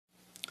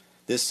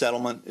This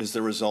settlement is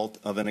the result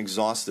of an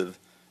exhaustive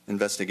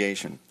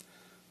investigation,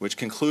 which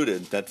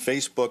concluded that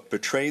Facebook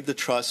betrayed the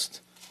trust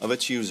of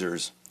its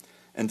users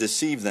and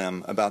deceived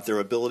them about their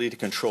ability to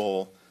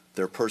control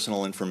their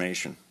personal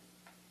information.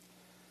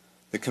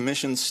 The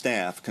Commission's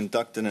staff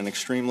conducted an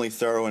extremely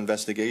thorough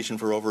investigation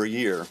for over a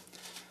year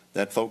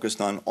that focused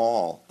on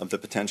all of the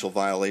potential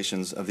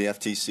violations of the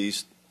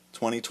FTC's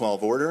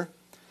 2012 order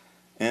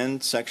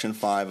and Section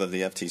 5 of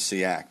the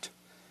FTC Act.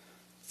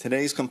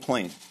 Today's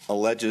complaint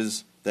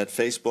alleges that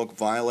Facebook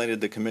violated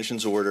the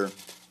Commission's order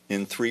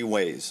in 3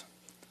 ways.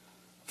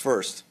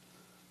 First,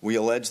 we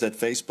allege that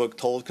Facebook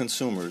told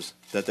consumers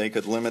that they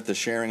could limit the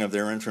sharing of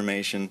their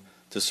information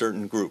to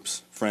certain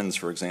groups, friends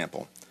for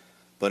example,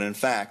 but in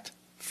fact,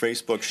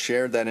 Facebook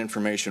shared that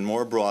information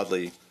more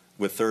broadly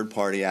with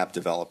third-party app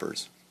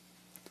developers.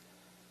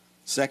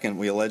 Second,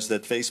 we allege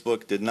that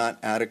Facebook did not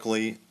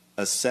adequately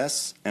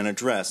assess and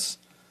address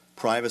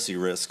privacy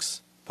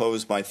risks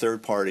posed by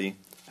third-party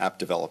app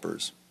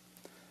developers.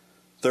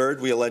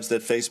 Third, we allege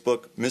that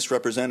Facebook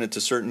misrepresented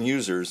to certain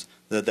users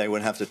that they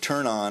would have to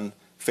turn on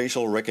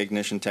facial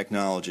recognition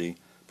technology,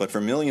 but for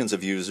millions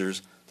of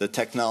users, the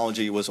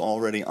technology was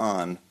already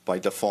on by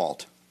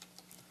default.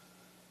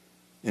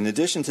 In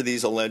addition to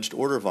these alleged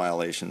order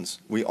violations,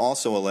 we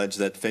also allege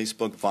that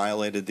Facebook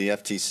violated the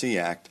FTC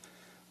Act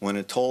when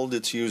it told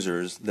its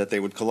users that they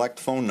would collect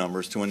phone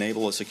numbers to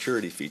enable a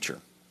security feature,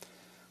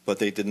 but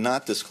they did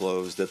not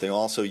disclose that they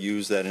also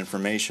used that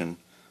information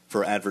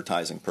for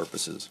advertising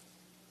purposes.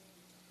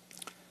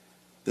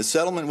 The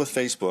settlement with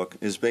Facebook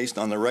is based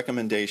on the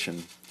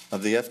recommendation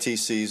of the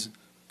FTC's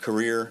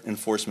career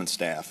enforcement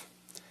staff,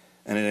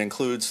 and it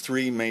includes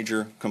 3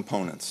 major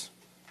components.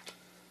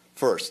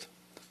 First,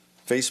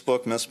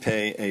 Facebook must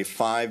pay a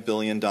 $5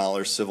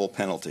 billion civil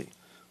penalty,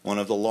 one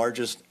of the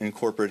largest in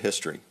corporate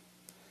history.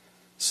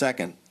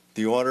 Second,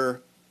 the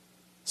order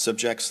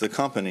subjects the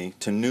company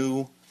to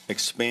new,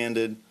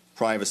 expanded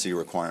privacy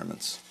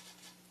requirements.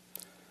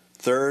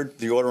 Third,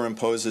 the order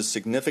imposes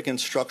significant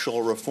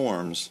structural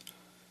reforms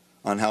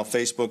on how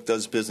Facebook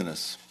does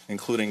business,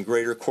 including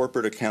greater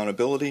corporate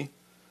accountability,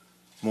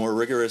 more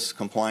rigorous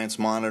compliance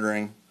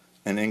monitoring,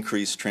 and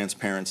increased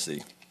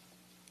transparency.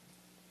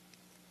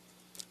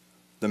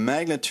 The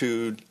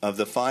magnitude of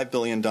the $5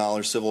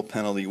 billion civil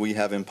penalty we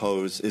have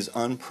imposed is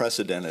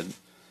unprecedented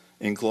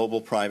in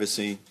global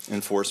privacy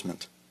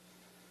enforcement.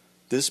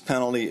 This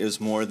penalty is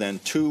more than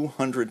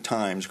 200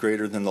 times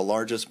greater than the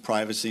largest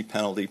privacy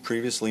penalty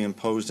previously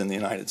imposed in the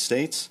United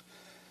States,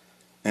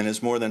 and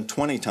is more than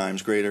 20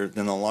 times greater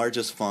than the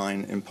largest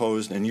fine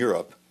imposed in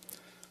Europe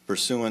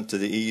pursuant to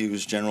the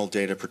EU's General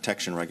Data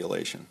Protection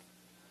Regulation.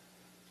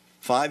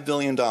 $5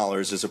 billion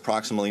is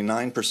approximately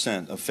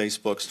 9% of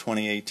Facebook's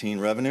 2018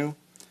 revenue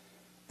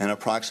and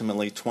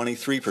approximately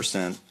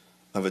 23%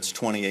 of its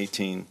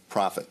 2018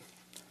 profit.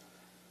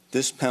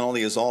 This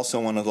penalty is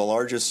also one of the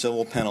largest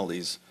civil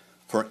penalties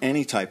for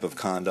any type of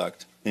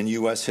conduct in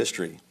U.S.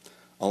 history,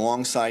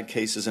 alongside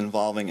cases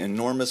involving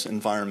enormous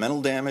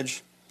environmental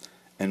damage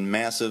and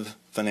massive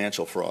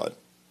financial fraud.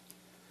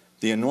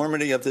 The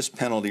enormity of this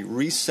penalty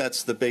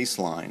resets the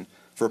baseline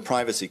for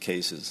privacy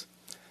cases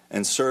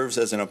and serves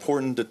as an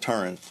important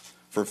deterrent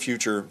for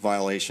future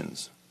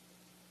violations.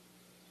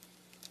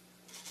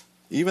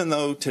 Even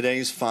though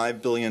today's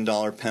 $5 billion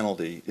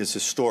penalty is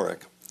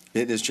historic,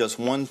 it is just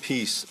one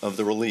piece of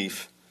the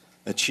relief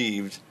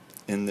achieved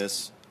in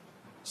this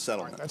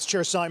settlement. That's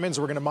Chair Simons.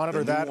 We're going to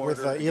monitor that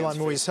with Elon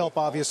Mui's help,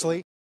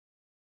 obviously.